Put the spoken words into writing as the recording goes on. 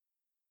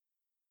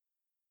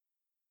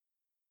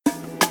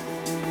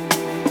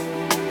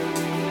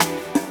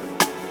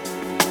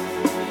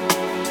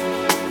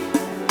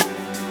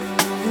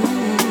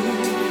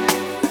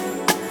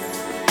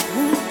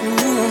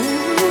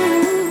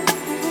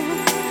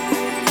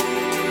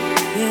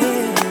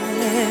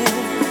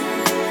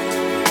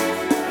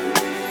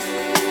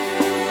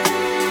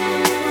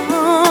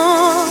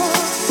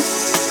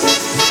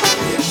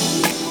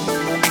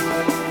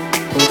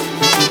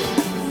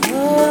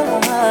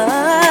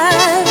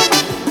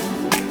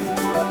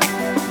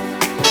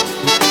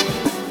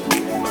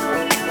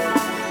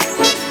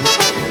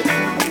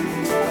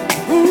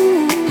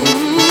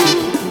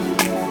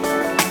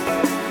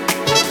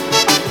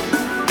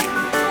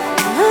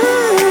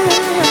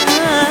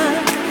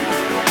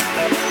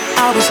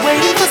I was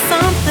waiting for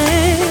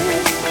something,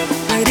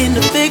 waiting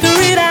to figure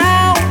it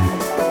out,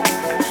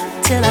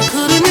 till I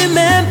couldn't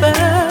remember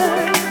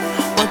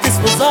what this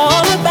was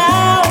all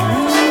about.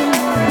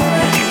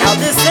 Now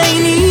this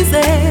ain't easy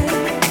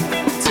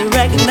to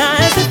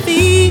recognize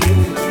defeat.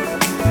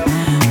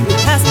 We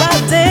pass by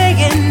day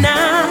and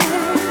night,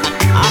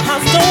 our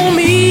house don't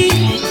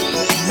meet.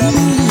 I'm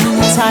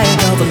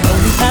tired of the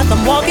lonely path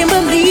I'm walking,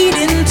 but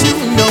leading to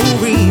no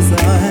reason.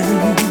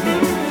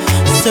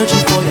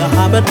 Searching for your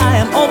heart, but I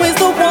am always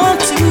the one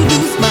to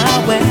lose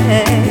my way.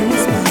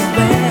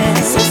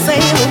 So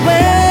sail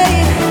away,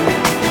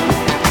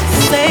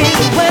 sail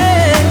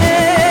away,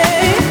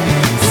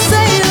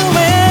 sail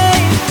away,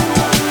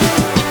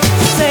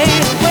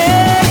 sail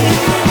away,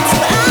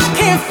 till I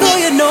can't feel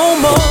you no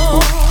more.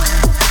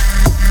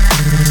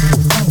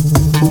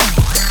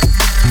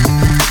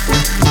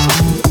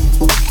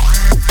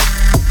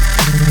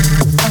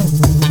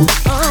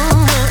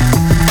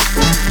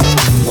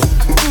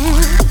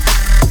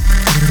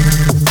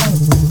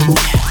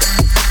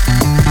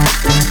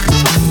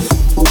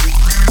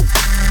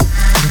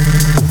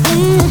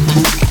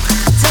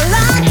 Till I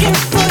can't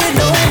feel you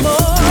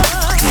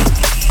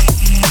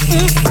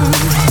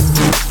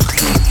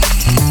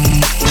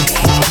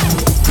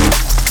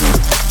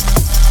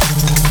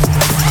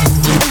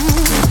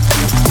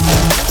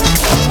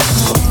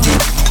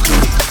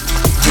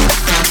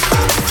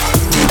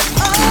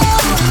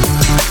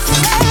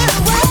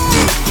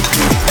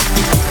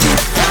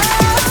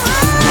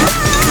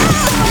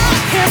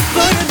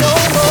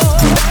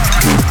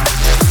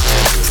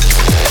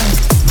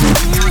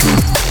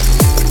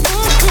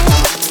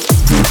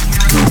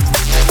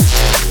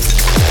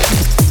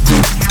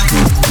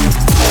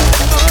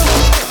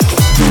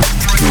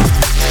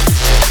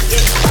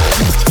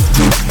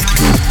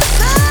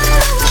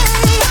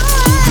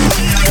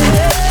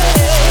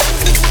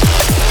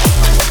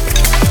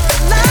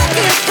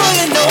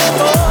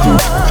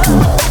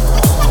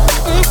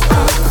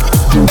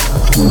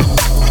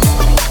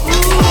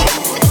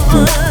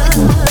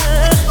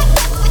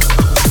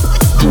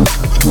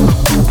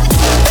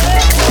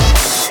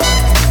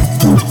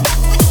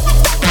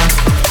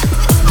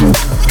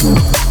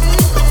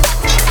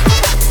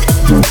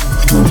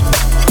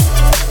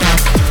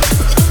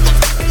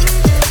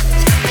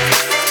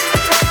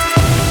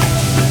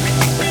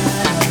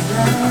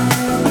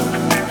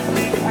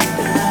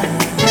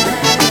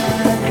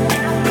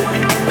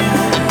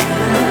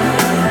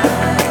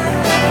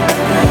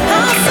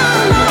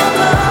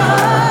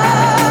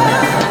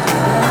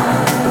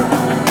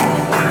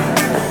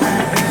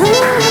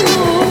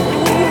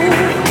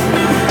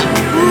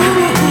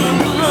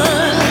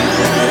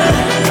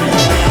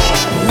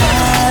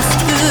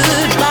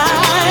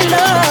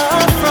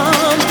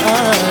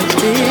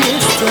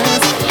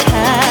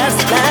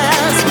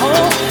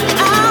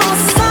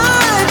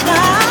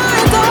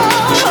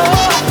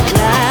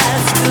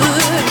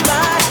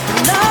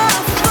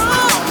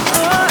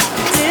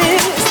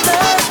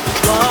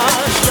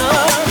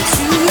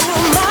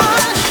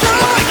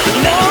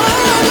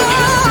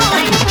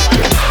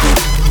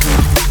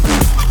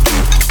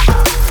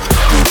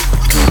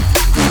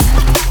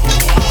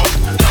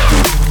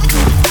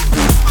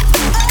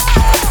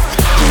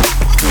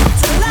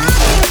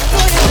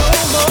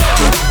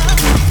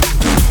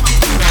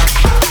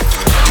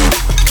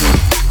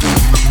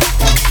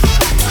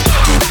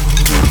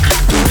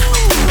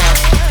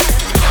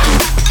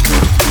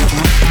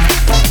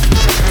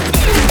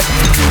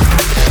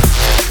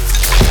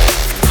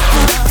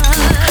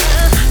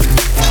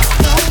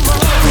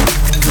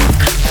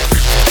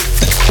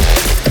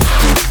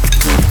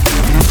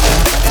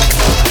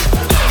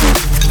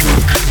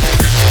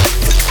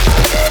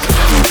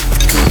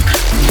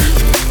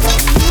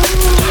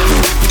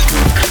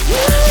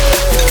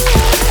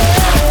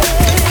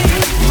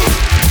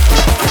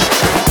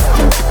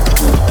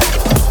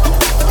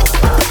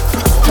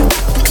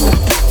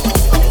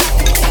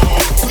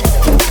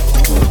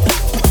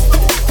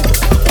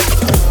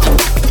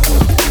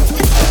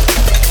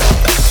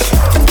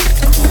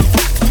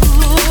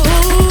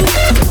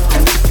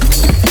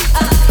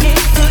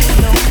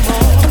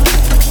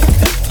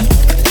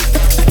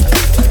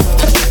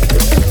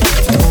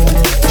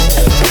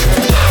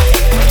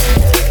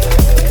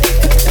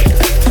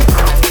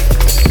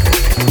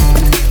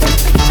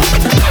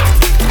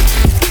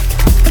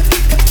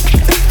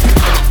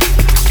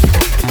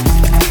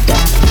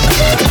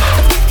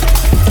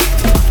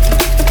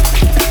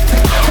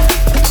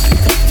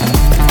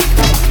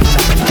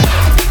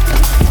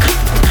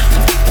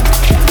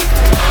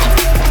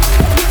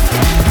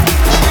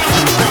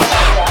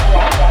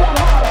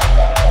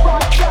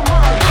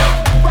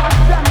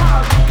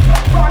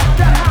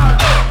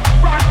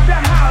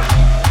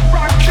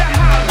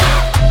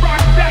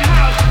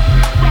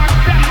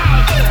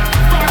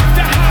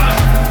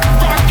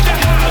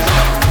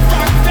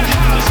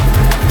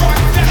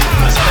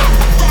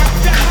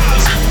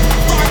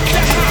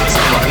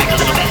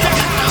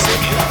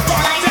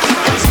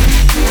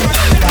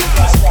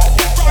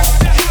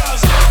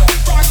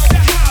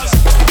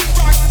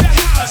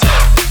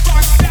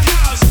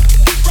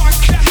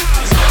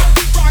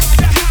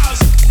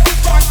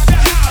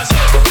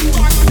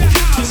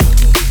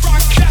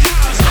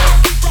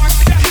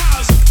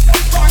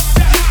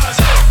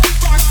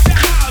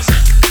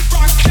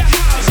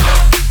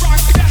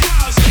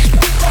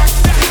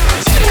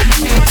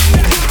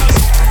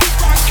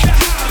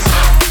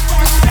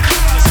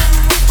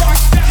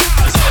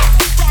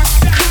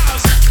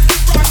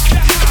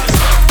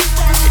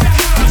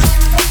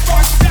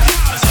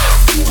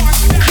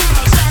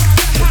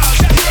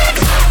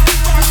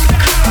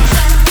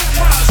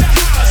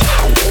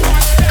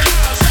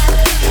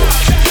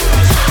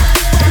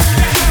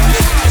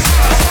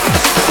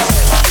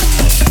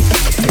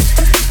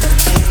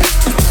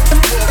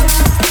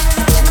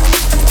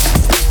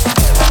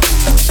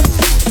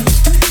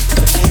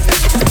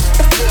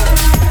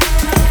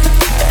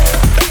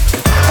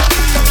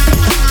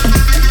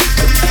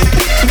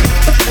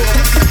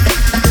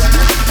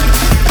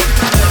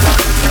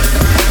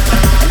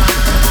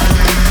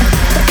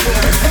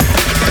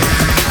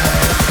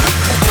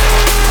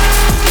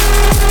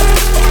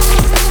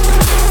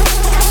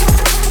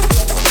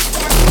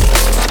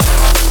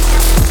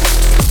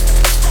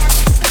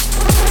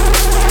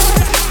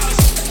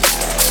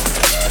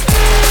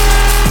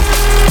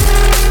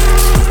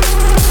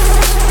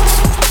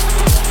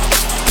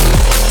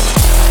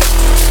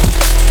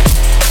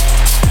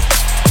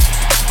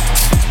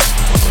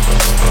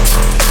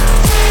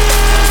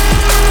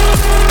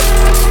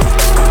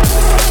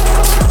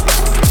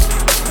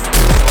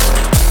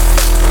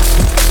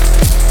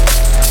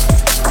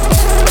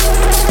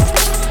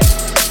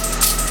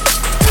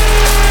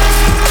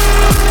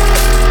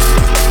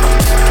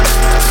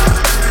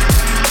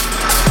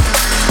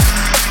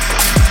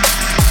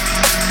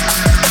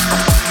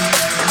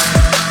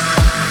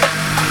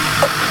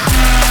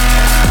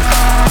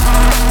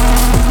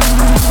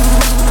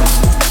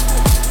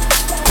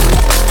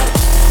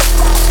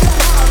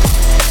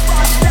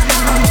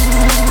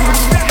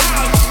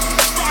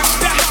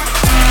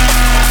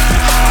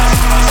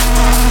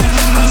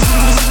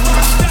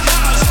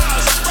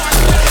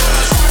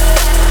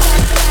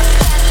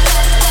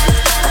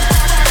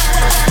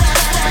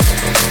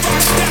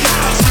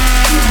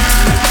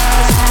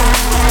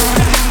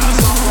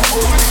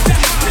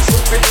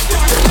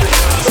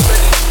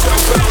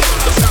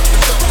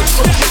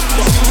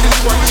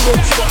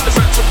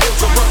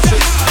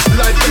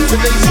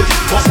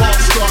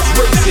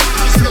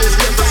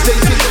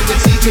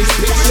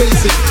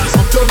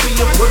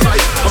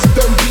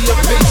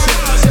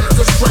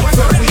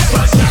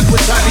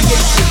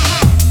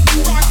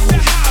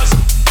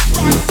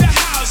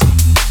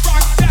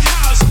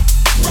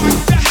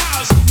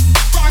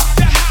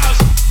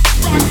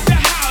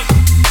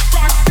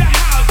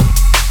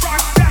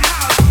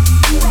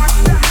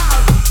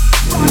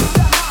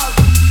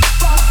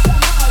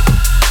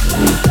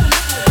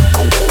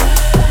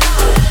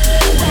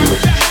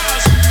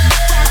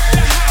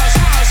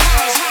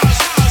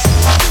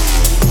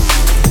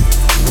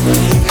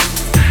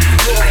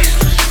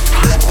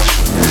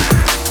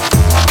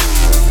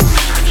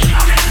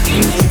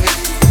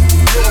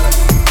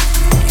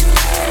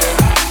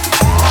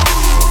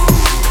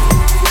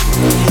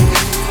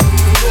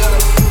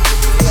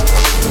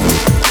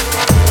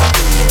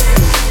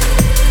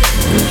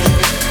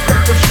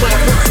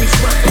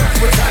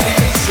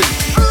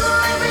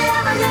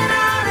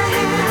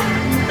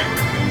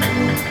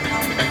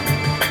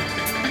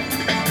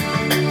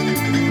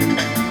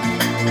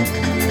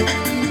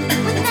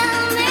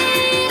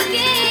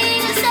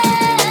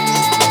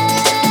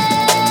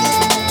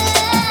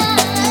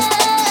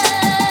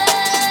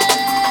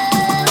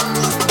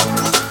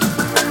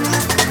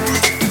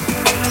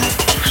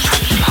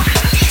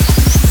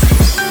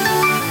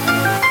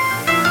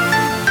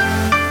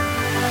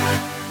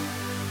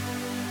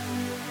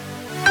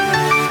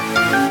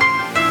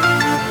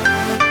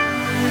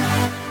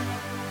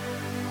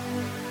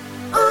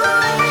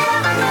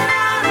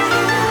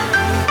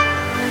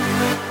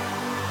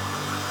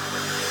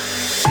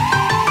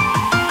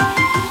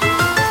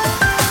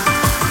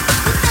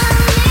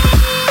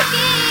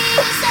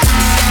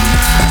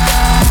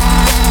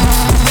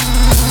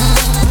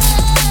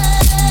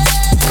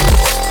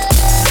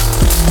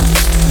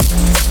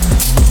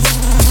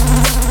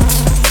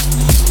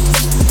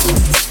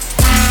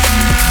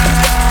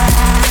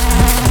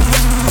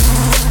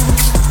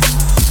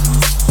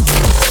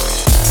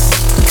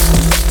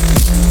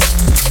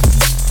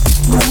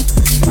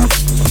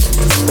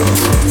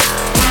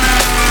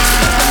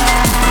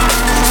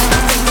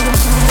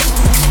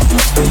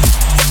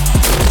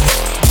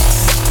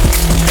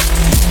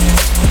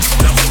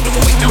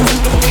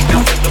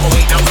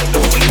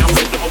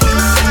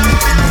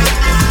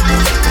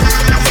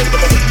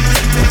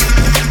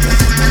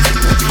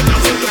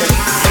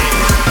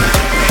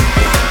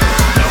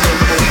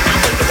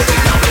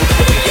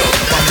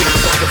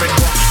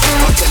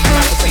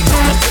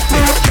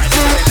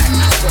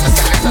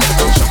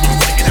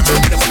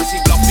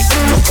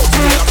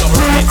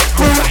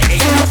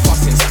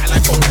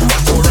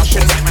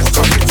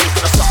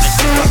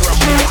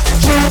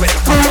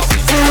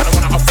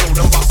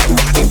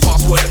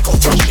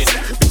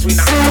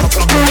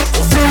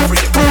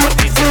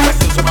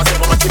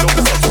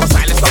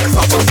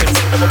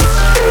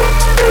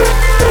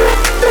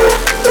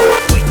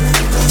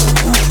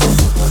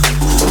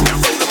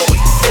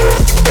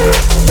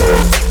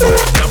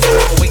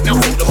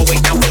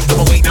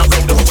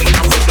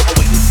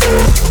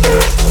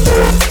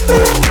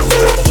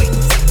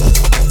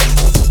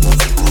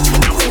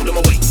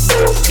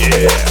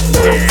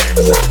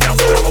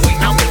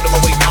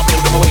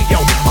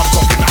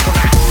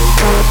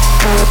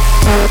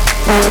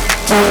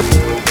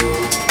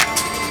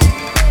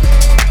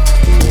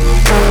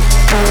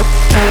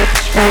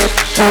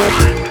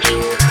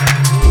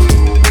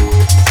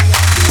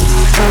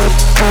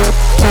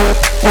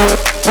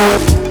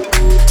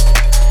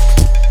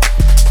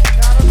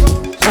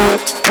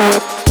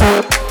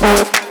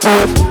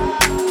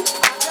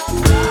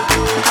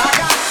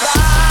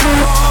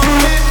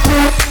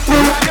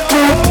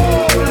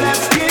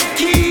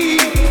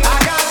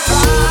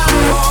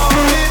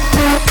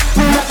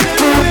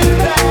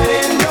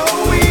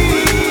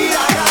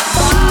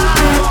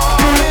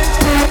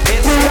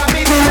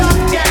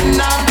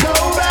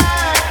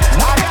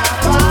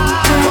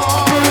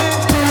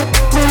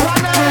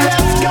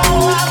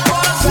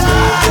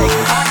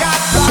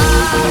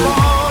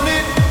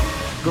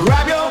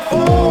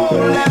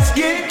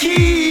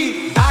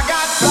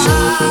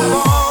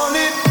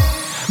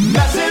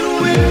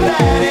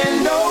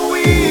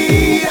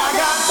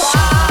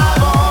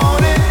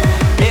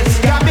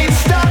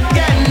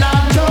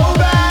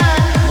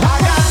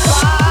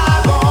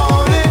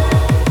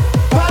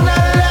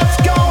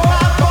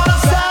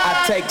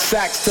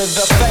Sacks to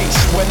the face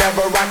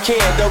whenever I can.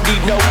 Don't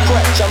need no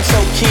crutch, I'm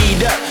so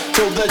keyed up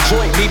till the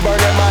joint be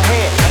burning my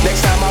hand.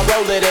 Next time I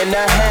roll it in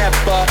a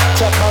hamper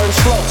to burn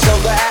slow, so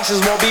the ashes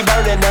won't be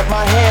burning up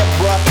my hand,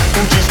 bruh.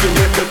 Fuji's can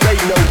hit the they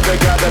know they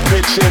got a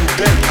bitch and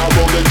bent. I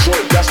roll a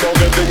joint that's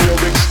longer than your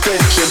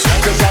extension,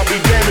 cause I'll be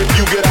damned if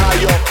you get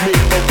high off me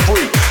for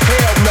free.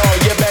 Hell no,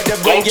 you better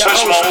bring your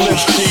own split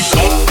cheap.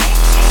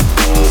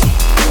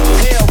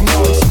 Hell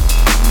no.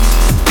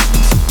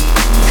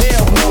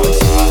 Hell no.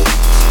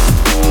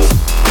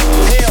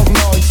 Hell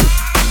no.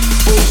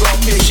 Fools all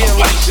kick in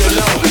like you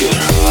know.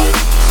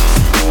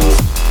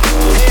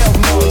 Hell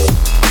no.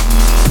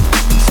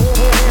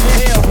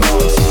 Hell no.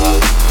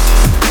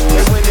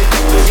 And when it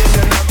comes to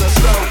getting out the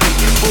stove,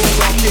 fools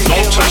all kick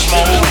in like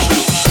you know.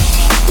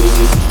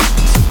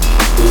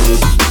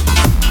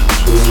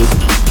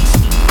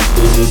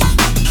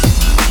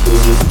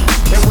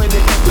 And when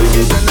it comes to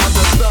getting out the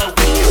stove,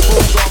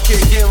 fools all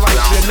kick in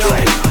like you know.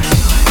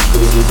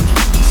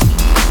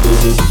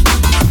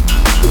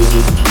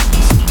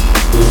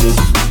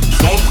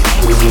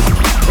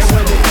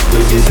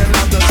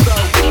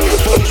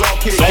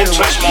 Don't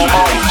touch my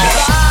heart.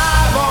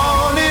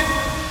 On it.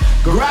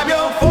 Grab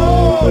your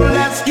phone,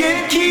 let's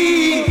get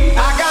key.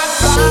 I got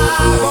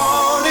 5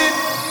 on it.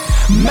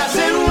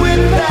 Messing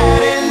with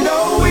that and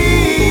no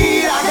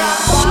weed. I got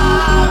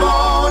 5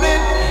 on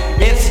it.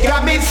 It's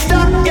got me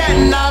stuck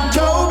and I'm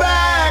toe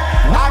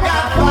back. I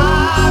got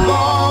 5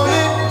 on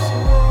it.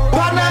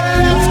 Partner,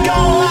 let's go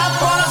out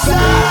for the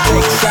side.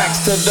 Take sacks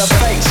to the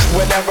face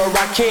whenever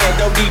I can.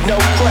 Don't need no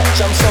crutch,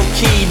 I'm so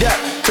keyed up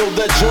till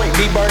the joint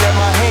be burning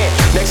my hand.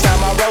 Next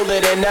time I roll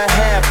it in a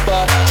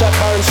hamper to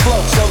burn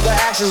slow, so the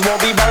ashes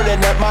won't be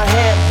burning up my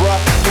hand, bruh.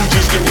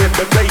 Fuji's can hit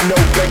but they know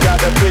they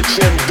got a bitch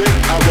and bent.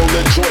 I roll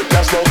a joint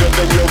that's longer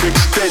than your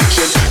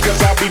extension, cause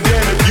I'll be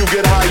damned if you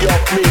get high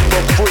off me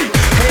for free.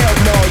 Hell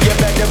no, you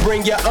better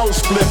bring your own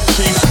split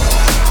cheap.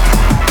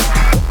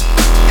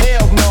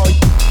 Hell no.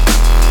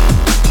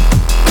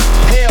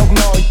 Hell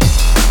no.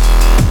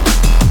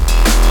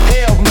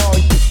 Hell no.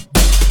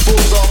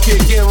 Fools all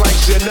kick in like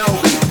you know.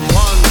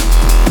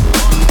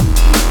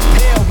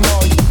 Hell no.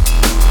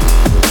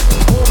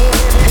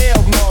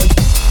 Hell no.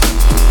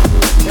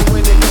 And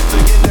when it gets to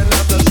getting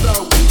out the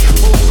stove,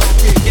 fools all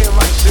kick in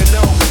like you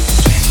know.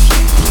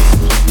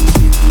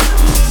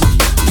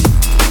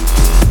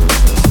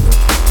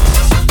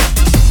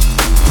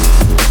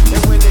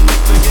 And when it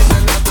gets to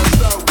getting out the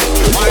stove,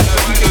 fools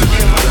all kick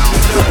in like you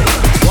know.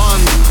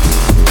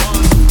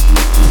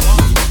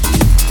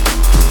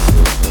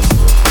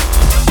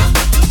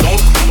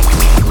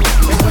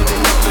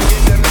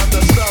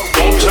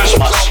 Touch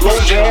my slow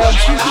jam.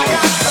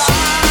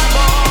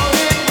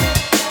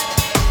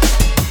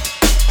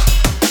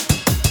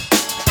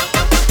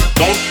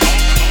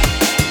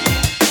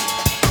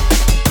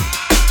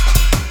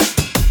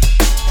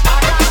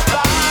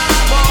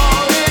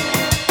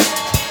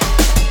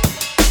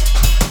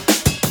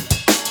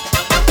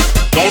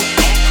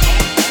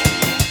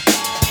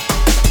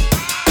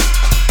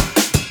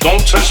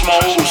 Don't touch my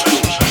old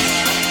school.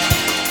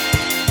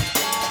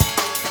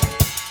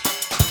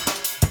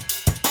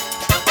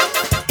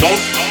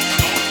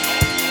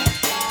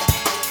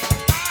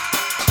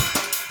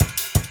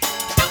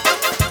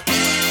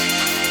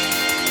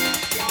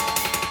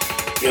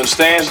 You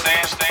understand?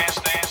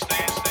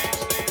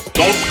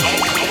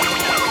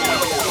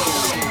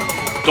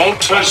 Don't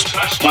touch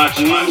my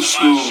new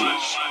school.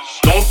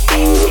 Don't.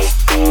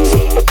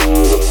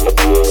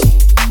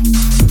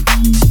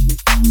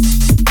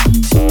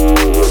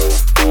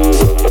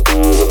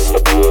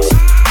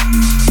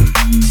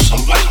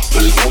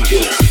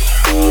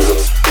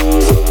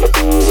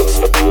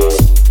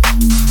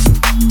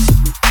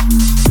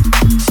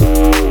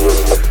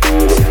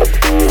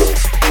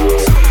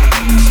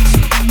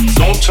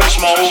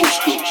 my old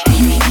school.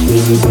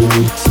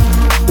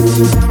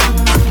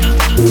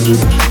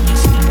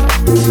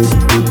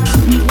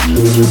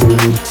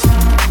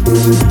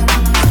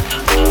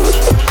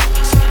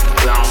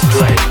 Long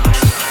play.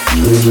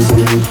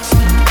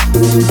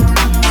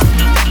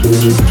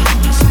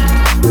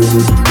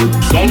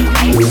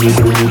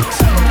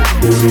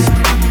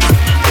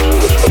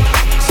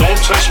 Don't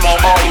touch my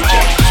body,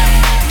 Jack.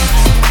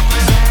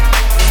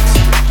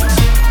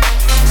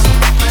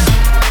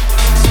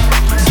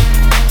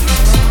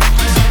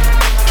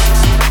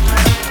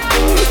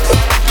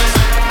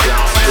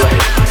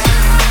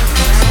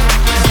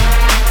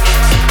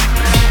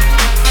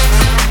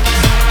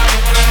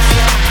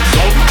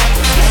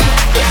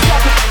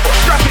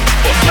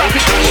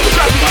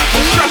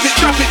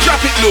 Drop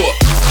it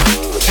low.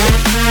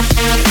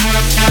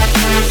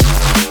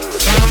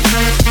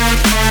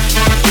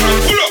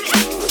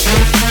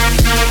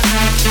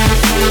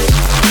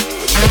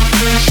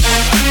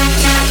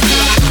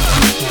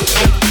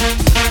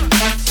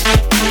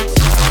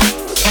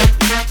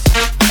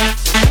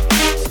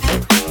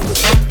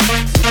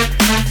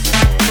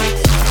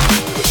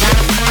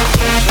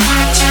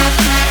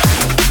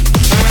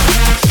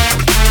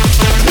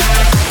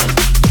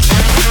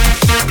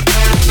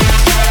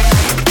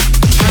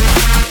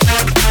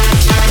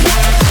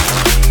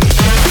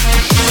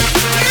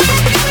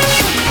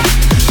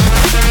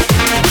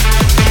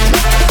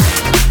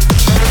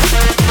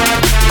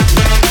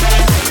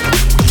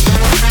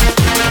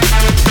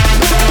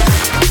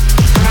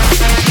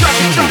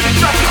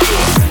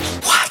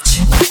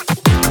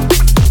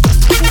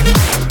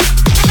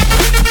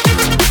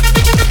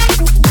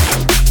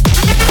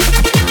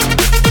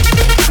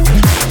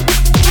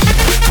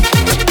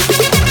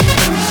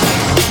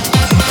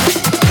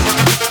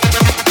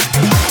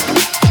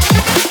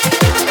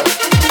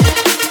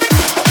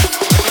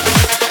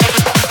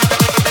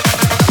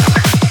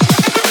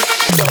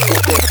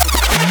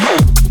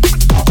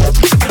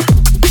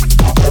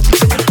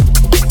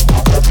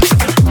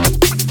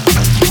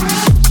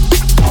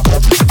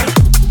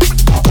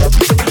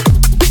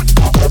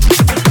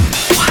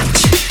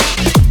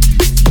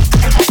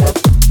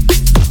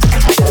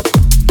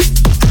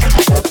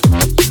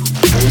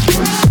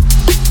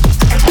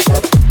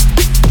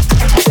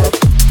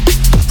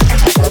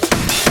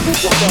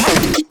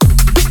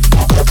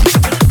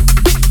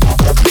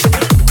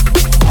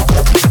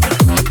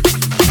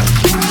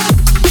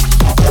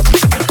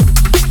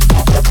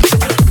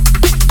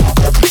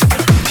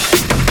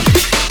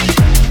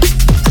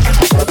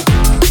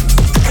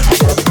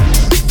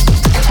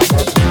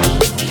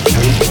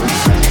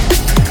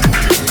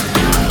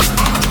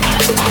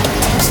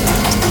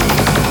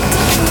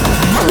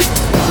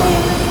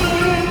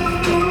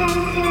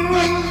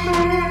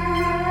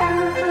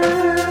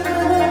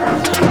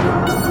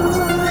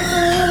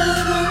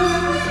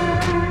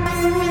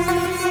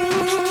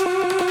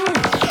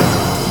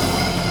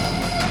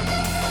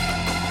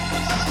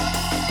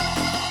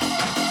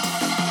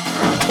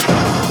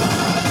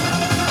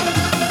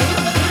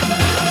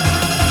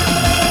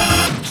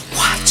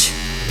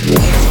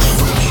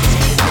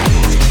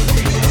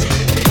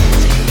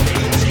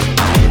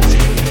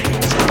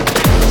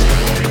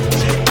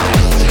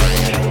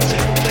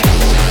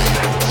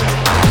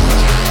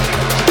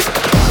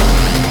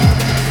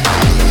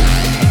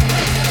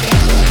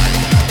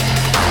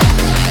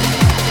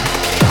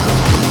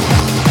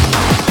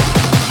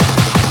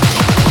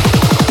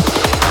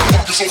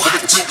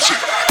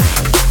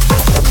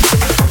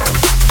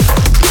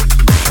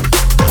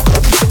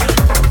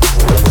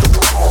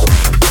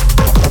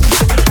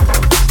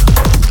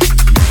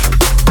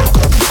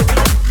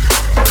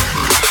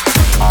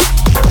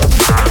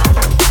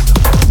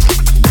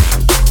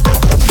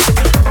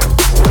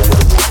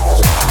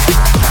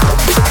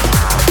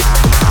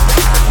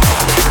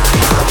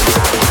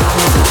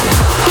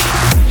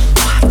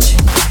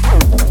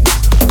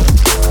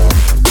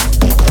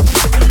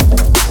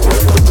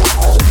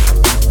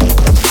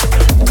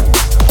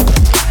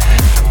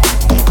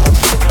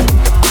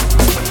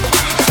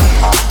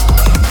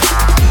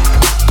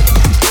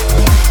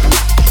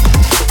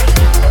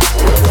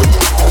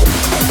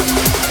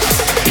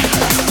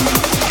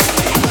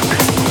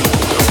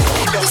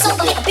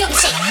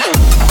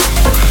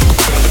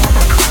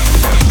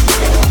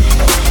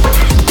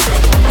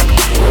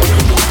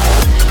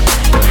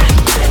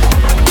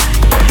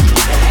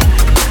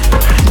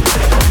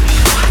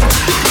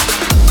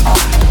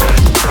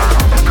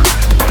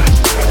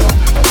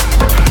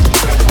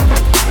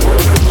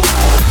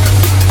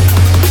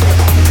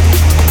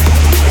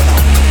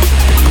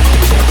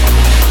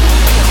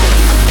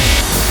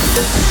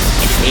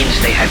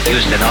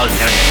 used an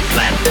alternative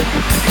plan.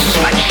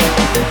 Such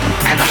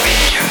an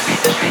adventure.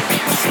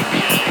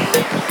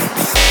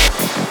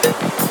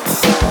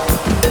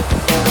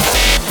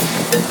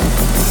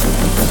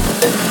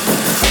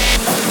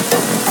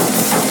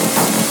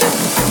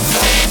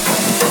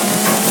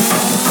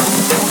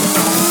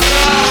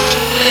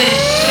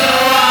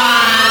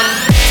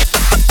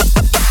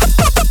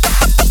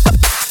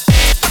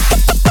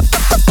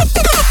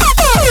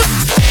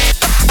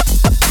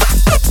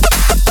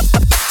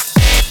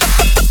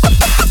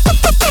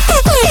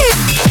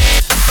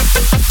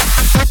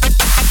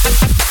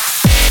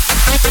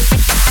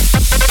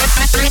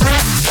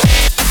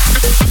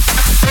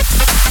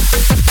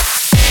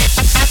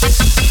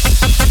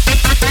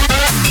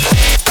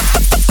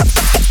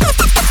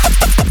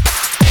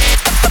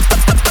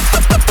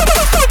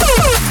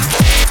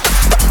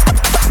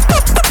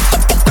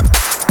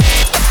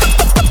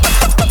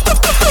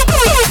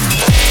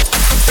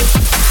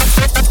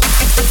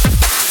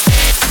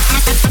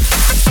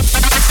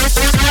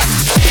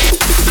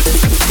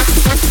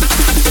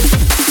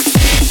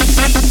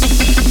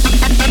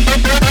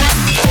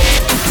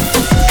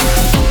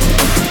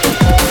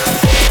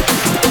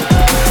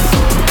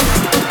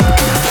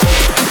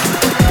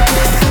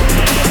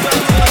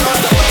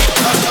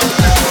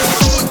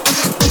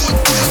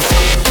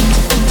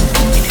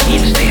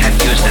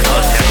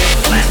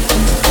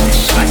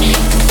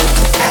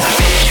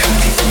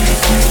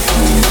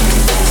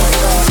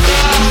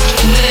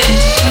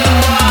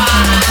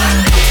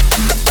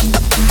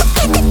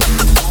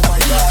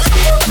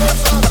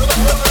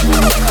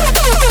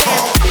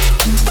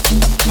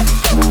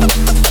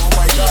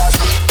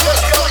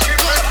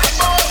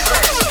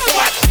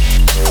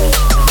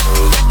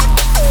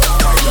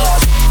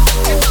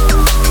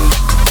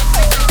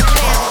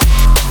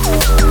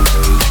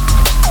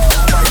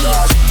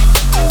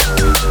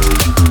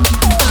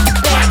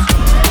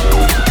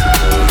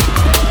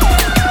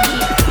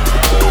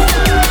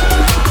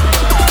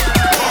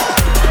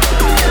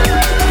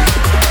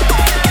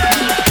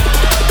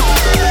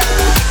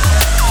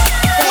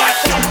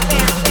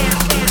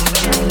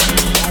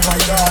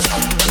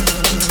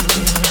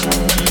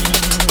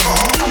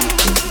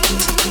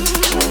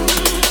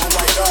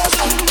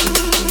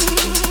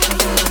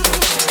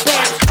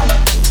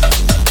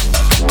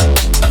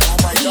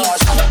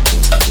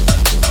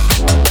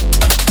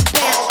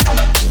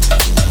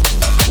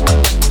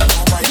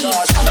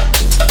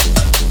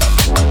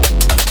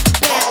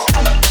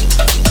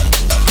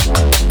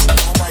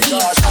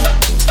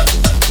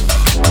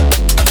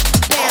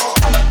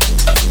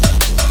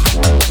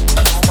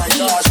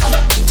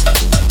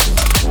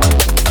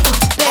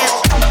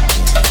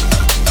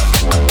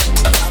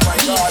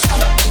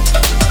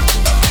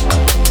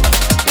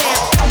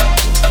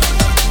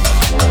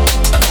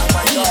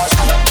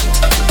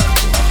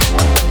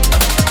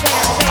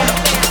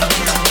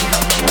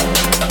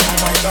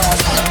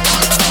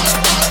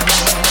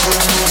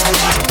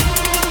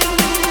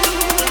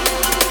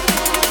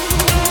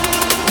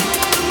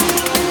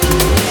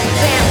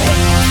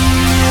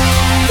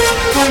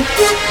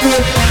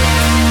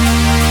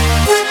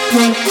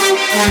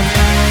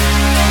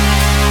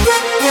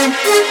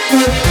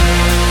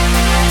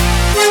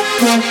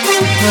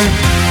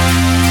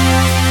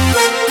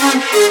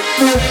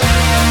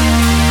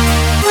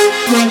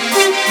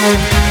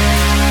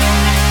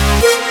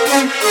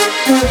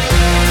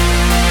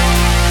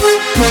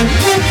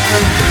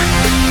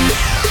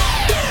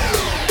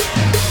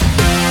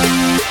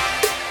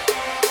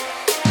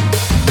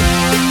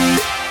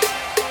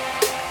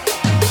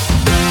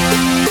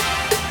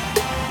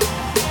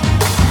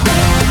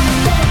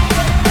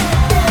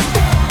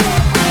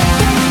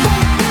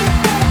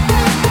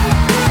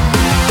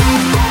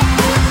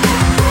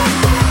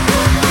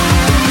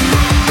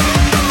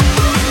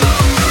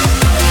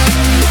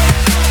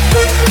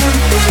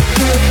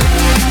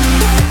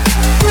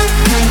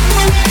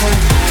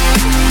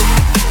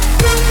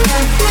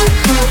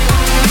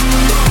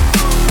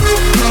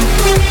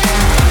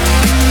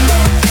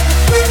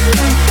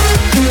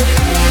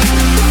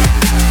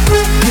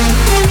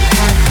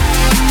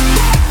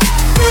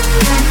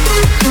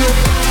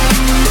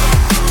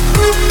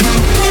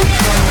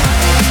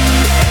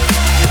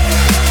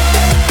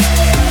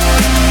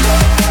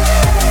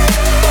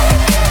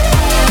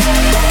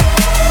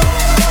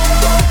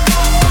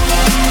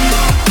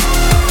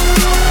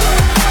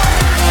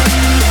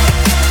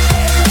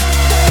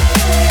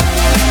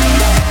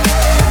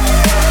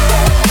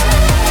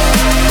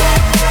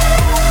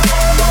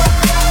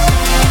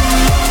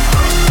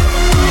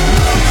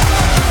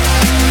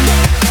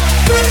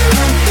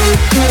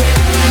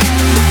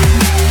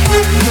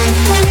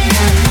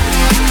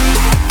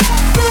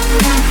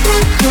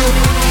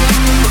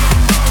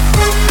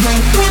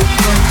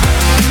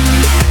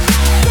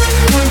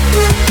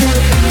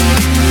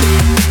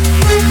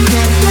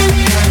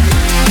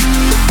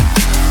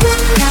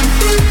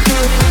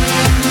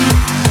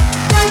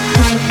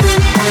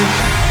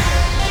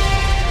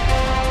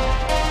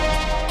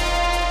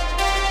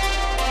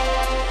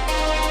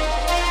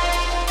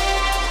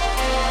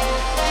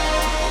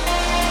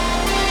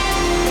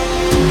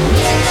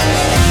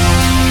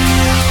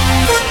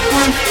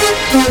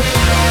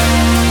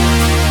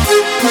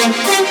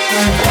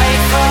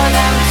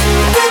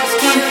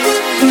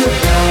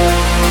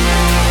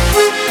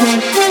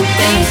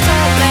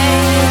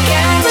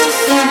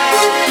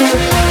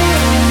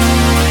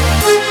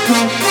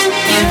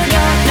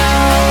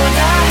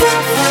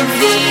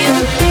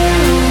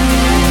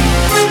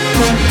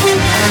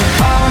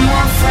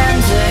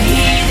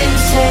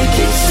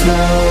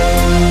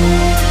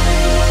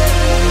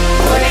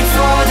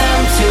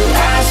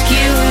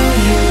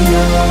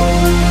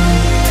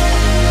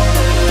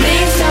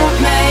 Please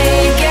don't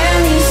make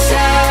any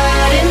sound.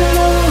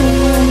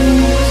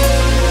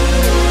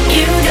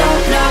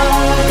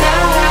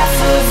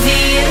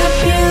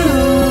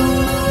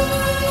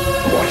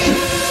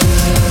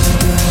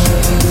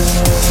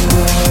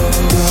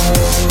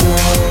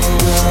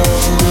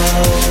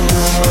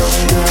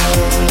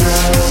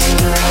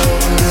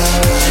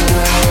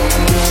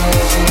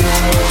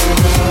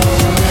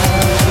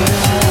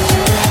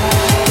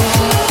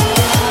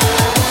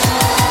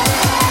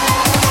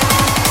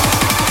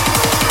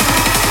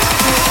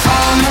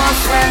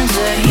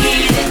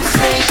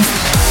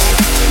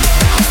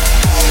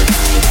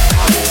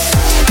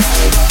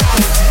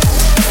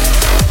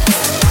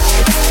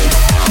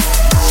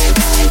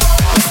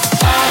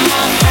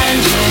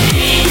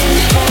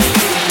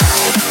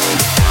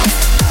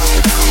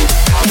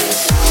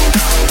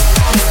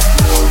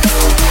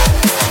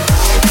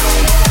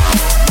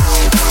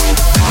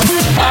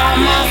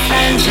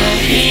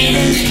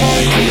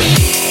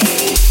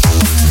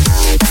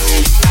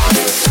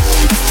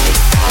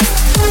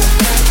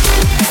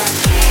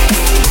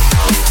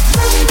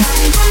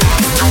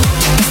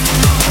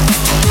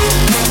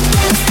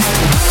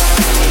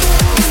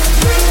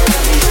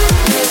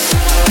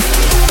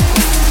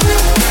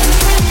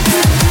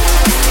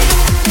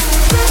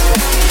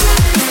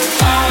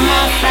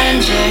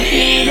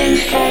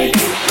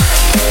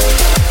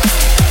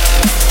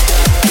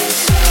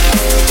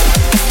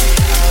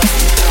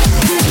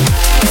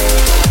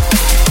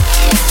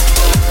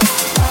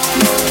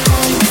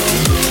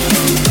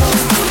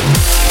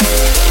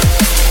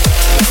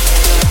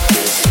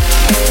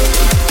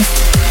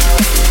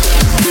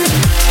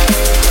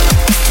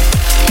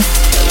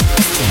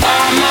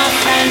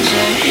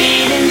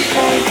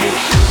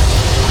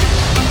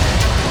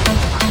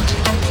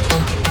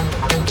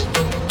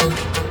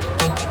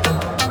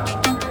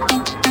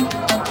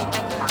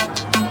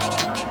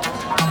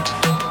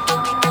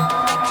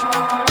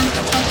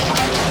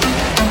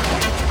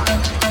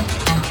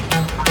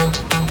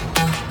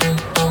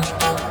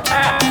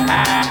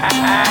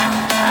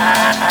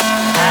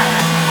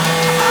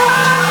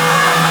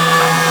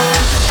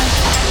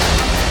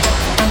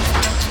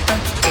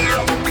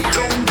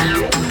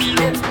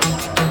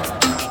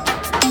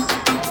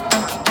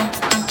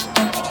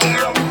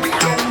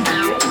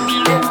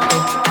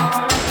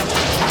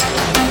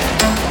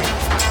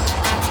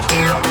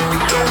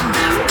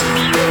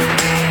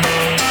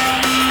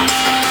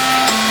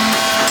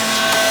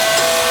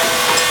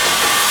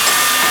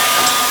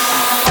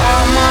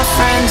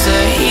 friends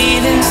are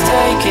heathens,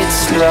 take it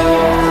slow.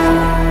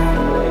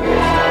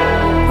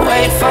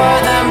 Wait for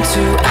them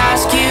to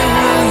ask you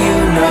who you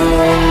know.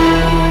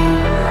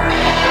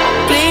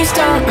 Please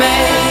don't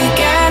make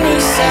any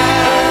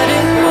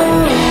sudden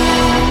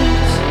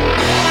moves.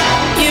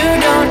 You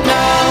don't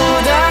know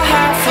the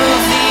half of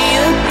the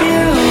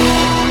abuse.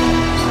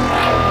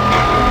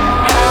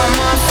 All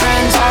my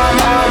friends are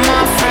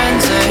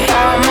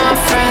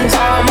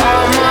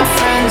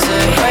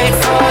wait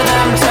for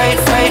them to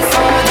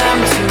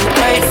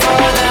wait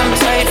for them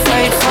to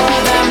wait for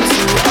them to.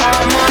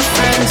 All my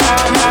friends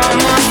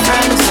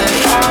are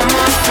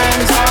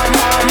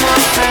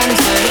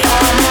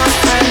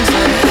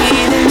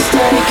heathens,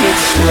 take it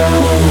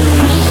slow.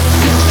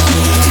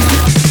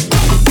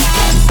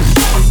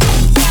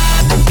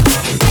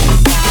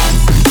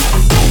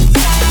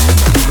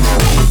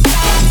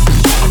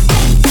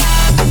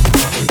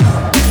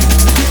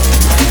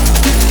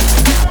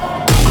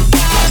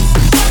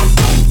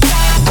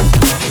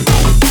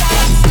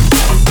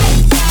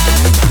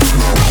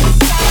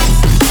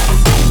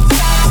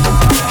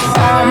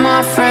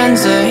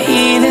 Friends are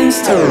heathens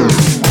too.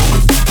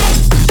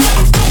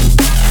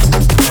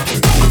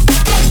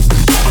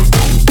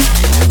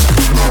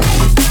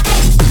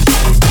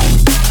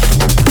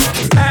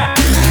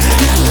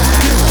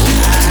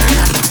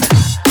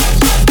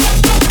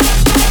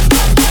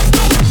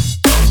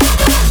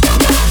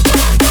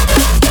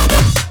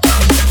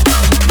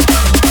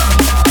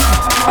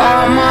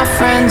 All my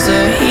friends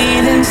are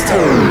heathens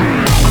too.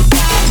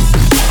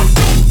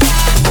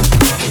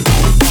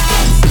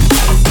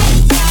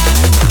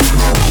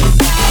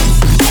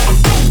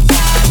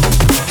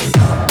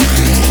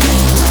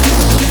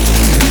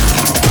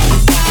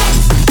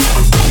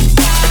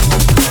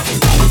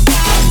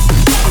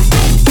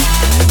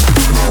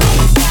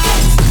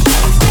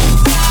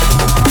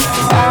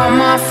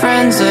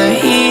 Friends are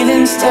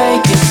heathens,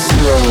 take it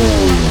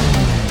slow.